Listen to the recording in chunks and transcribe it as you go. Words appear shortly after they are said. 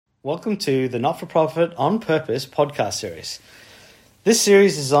Welcome to the Not-for-Profit on Purpose podcast series. This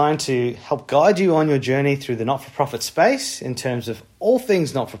series is designed to help guide you on your journey through the not-for-profit space in terms of all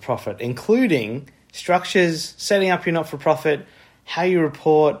things not-for-profit, including structures, setting up your not-for-profit, how you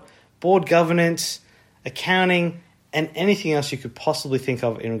report, board governance, accounting, and anything else you could possibly think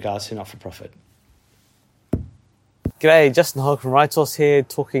of in regards to not-for-profit. G'day, Justin Hogg from RightSource here,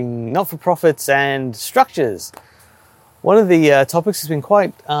 talking not-for-profits and structures. One of the topics that's been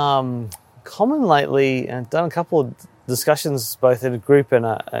quite common lately, and done a couple of discussions both at a group and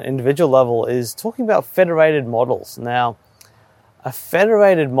an individual level, is talking about federated models. Now, a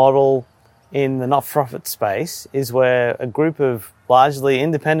federated model in the not-for-profit space is where a group of largely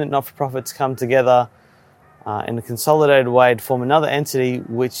independent not-for-profits come together in a consolidated way to form another entity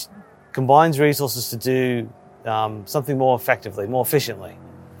which combines resources to do something more effectively, more efficiently.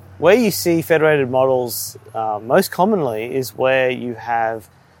 Where you see federated models most commonly is where you have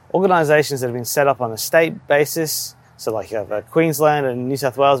organisations that have been set up on a state basis. So like you have a Queensland and New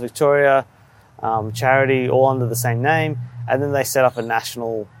South Wales, Victoria, charity all under the same name, and then they set up a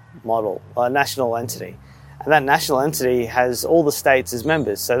national model, a national entity. And that national entity has all the states as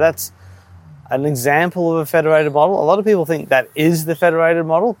members. So that's an example of a federated model. A lot of people think that is the federated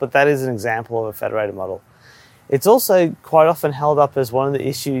model, but that is an example of a federated model. It's also quite often held up as one of the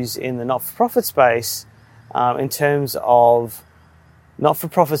issues in the not-for-profit space in terms of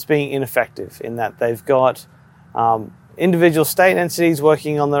not-for-profits being ineffective, in that they've got individual state entities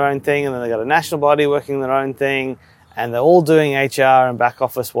working on their own thing, and then they've got a national body working on their own thing, and they're all doing HR and back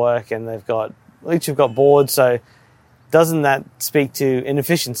office work, and each have got boards, so doesn't that speak to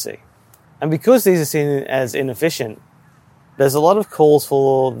inefficiency? And because these are seen as inefficient, there's a lot of calls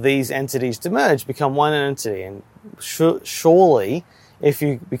for these entities to merge, become one entity. And surely, if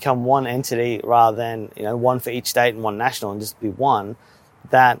you become one entity rather than one for each state and one national and just be one,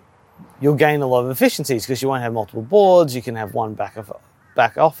 that you'll gain a lot of efficiencies because you won't have multiple boards. You can have one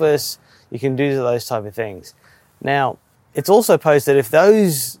back office. You can do those type of things. Now, it's also posed that if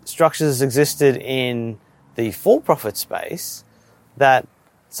those structures existed in the for-profit space, that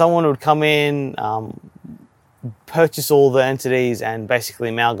someone would come in, purchase all the entities and basically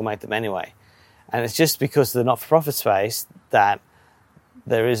amalgamate them anyway. And it's just because of the not-for-profit space that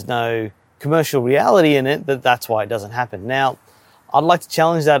there is no commercial reality in it that's why it doesn't happen. Now, I'd like to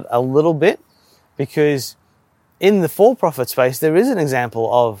challenge that a little bit, because in the for-profit space there is an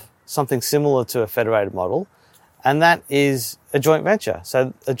example of something similar to a federated model, and that is a joint venture.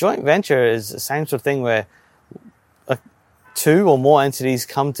 So a joint venture is the same sort of thing where two or more entities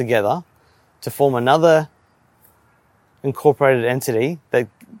come together to form another incorporated entity that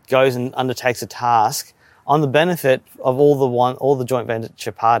goes and undertakes a task on the benefit of all the joint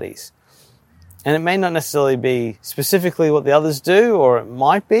venture parties. And it may not necessarily be specifically what the others do, or it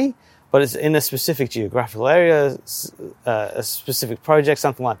might be, but it's in a specific geographical area, a specific project,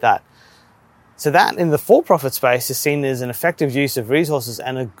 something like that. So that in the for-profit space is seen as an effective use of resources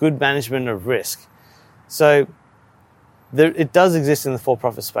and a good management of risk. So it does exist in the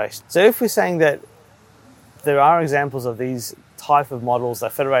for-profit space. So if we're saying that there are examples of these type of models,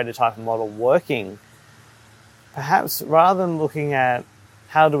 that federated type of model working, perhaps rather than looking at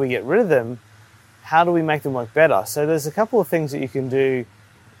how do we get rid of them, how do we make them work better? So there's a couple of things that you can do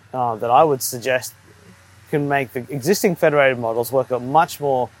that I would suggest can make the existing federated models work out much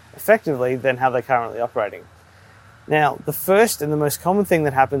more effectively than how they're currently operating. Now, the first and the most common thing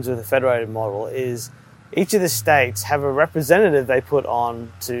that happens with a federated model is each of the states have a representative they put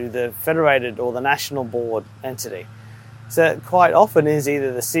on to the federated or the national board entity. So that quite often is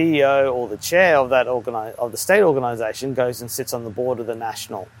either the CEO or the chair of the state organisation goes and sits on the board of the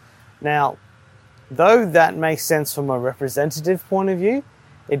national. Now, though that makes sense from a representative point of view,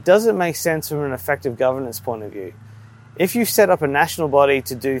 it doesn't make sense from an effective governance point of view. If you set up a national body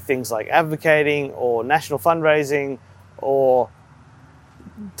to do things like advocating or national fundraising or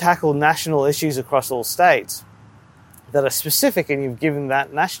tackle national issues across all states that are specific, and you've given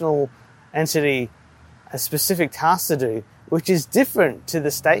that national entity a specific task to do, which is different to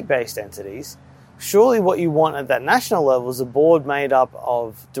the state-based entities, surely what you want at that national level is a board made up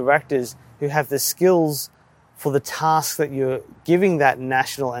of directors who have the skills for the task that you're giving that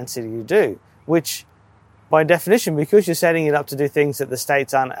national entity to do, which by definition, because you're setting it up to do things that the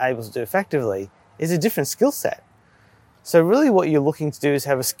states aren't able to do effectively, is a different skill set. So really what you're looking to do is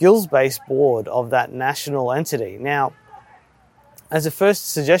have a skills-based board of that national entity. Now, as a first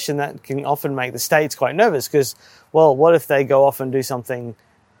suggestion, that can often make the states quite nervous because, well, what if they go off and do something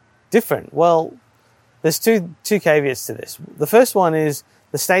different? Well, there's two caveats to this. The first one is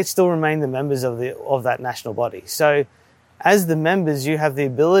the states still remain the members of that national body. So as the members, you have the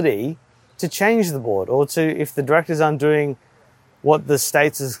ability to change the board, or to, if the directors aren't doing what the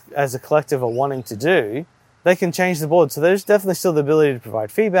states as a collective are wanting to do, they can change the board. So there's definitely still the ability to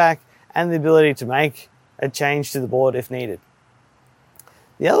provide feedback and the ability to make a change to the board if needed.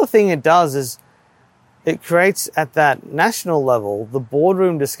 The other thing it does is it creates, at that national level, the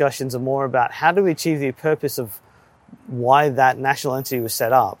boardroom discussions are more about how do we achieve the purpose of why that national entity was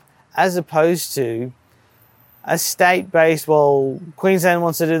set up, as opposed to a state-based, well, Queensland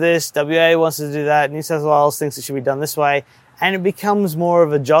wants to do this, WA wants to do that, New South Wales thinks it should be done this way, and it becomes more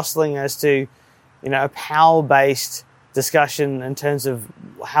of a jostling as to, a power-based discussion in terms of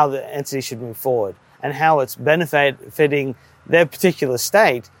how the entity should move forward and how it's benefiting their particular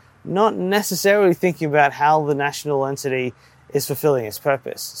state, not necessarily thinking about how the national entity is fulfilling its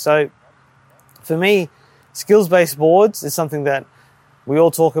purpose. So for me, skills-based boards is something that we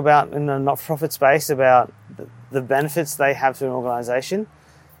all talk about in the not-for-profit space, about the benefits they have to an organisation.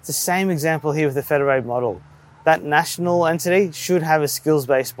 It's the same example here with the federated model. That national entity should have a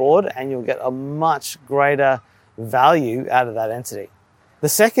skills-based board, and you'll get a much greater value out of that entity. The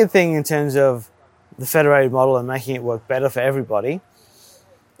second thing in terms of the federated model and making it work better for everybody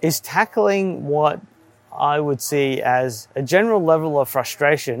is tackling what I would see as a general level of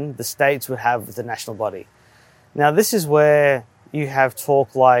frustration the states would have with the national body. Now, this is where you have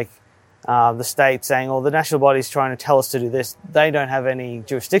talk like the state saying, the national body is trying to tell us to do this. They don't have any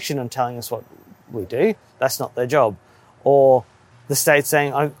jurisdiction on telling us what we do. That's not their job. Or the state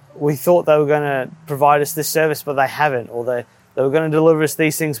saying, we thought they were going to provide us this service, but they haven't. Or they were going to deliver us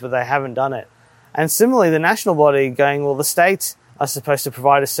these things, but they haven't done it. And similarly, the national body going, the states are supposed to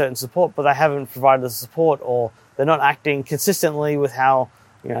provide us certain support, but they haven't provided us support, or they're not acting consistently with how,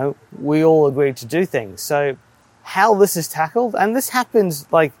 we all agreed to do things. So how this is tackled, and this happens,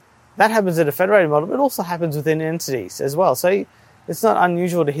 that happens in a federated model, but it also happens within entities as well. So it's not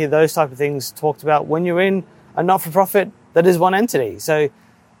unusual to hear those type of things talked about when you're in a not-for-profit that is one entity. So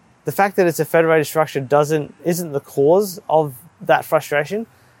the fact that it's a federated structure isn't the cause of that frustration.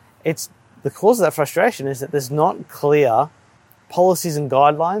 The cause of that frustration is that there's not clear policies and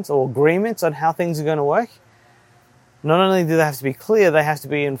guidelines or agreements on how things are going to work. Not only do they have to be clear, they have to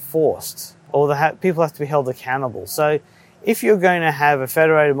be enforced, or people have to be held accountable. So if you're going to have a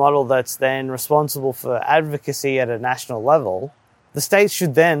federated model that's then responsible for advocacy at a national level, the states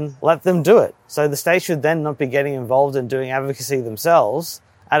should then let them do it. So the states should then not be getting involved in doing advocacy themselves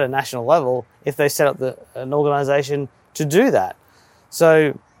at a national level if they set up an organisation to do that.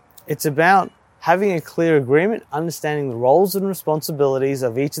 So it's about having a clear agreement, understanding the roles and responsibilities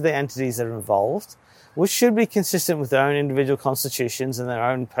of each of the entities that are involved, which should be consistent with their own individual constitutions and their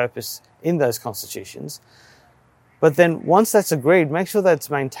own purpose in those constitutions. But then once that's agreed, make sure that it's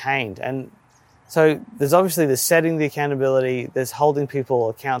maintained. And so there's obviously the setting the accountability, there's holding people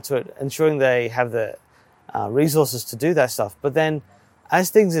account to it, ensuring they have the resources to do that stuff. But then as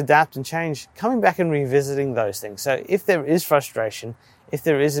things adapt and change, coming back and revisiting those things. So if there is frustration, if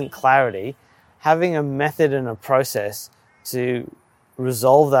there isn't clarity, having a method and a process to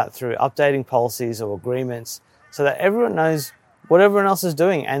resolve that through updating policies or agreements so that everyone knows what everyone else is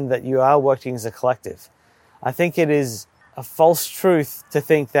doing and that you are working as a collective. I think it is a false truth to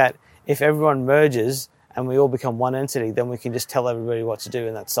think that if everyone merges and we all become one entity, then we can just tell everybody what to do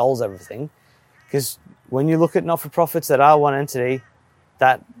and that solves everything. Because when you look at not-for-profits that are one entity,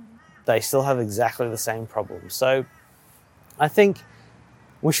 that they still have exactly the same problems. So I think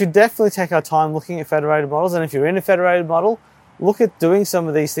we should definitely take our time looking at federated models. And if you're in a federated model, look at doing some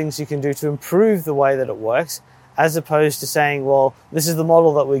of these things you can do to improve the way that it works, as opposed to saying, this is the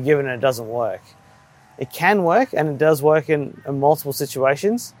model that we're given and it doesn't work. It can work, and it does work in multiple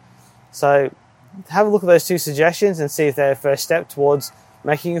situations. So have a look at those two suggestions and see if they're a first step towards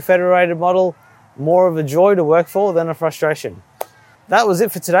making a federated model more of a joy to work for than a frustration. That was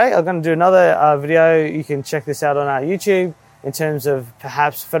it for today. I'm going to do another video. You can check this out on our YouTube in terms of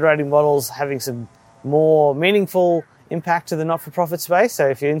perhaps federating models having some more meaningful impact to the not-for-profit space. So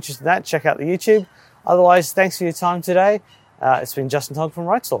if you're interested in that, check out the YouTube. Otherwise, thanks for your time today. It's been Justin Hogg from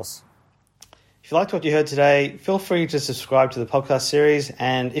RightSource. If you liked what you heard today, feel free to subscribe to the podcast series.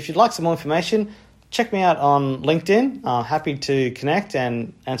 And if you'd like some more information, check me out on LinkedIn. I'm happy to connect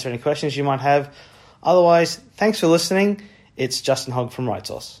and answer any questions you might have. Otherwise, thanks for listening. It's Justin Hogg from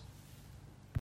RightSource.